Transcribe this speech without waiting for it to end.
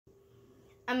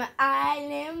I'm an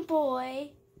island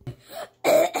boy.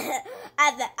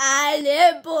 I'm the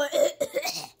island boy.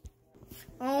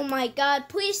 Oh my God,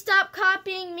 please stop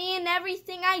copying me and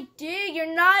everything I do.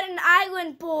 You're not an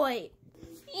island boy.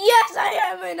 Yes,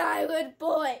 I am an island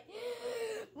boy.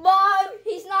 Mom,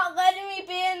 he's not letting me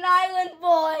be an island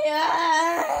boy.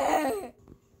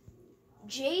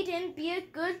 Jaden, be a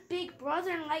good big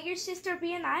brother and let your sister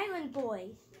be an island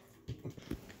boy.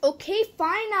 Okay,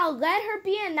 fine, I'll let her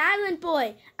be an island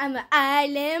boy. I'm an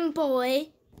island boy.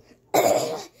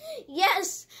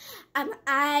 Yes, I'm an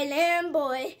island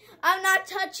boy. I'm not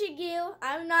touching you.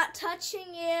 I'm not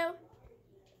touching you.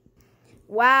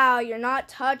 Wow, you're not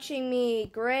touching me.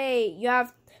 Great. You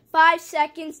have 5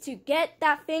 seconds to get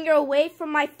that finger away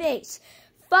from my face.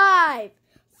 5,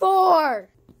 4.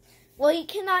 Well, you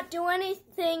cannot do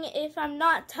anything if I'm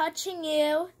not touching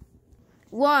you.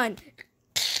 1.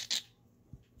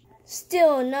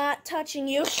 Still not touching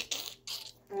you.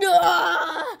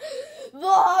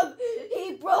 Mom,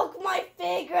 he broke my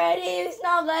finger and he's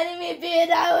not letting me be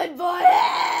an island boy.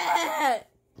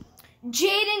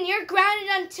 Jaden, you're grounded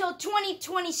until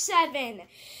 2027.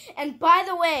 And by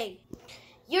the way,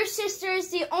 your sister is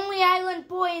the only island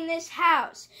boy in this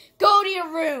house. Go to your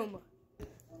room.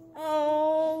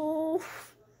 Oh.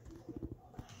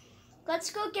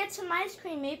 Let's go get some ice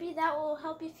cream. Maybe that will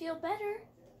help you feel better.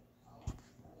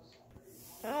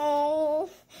 Oh.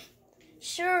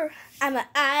 Sure, I'm an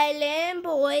island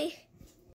boy.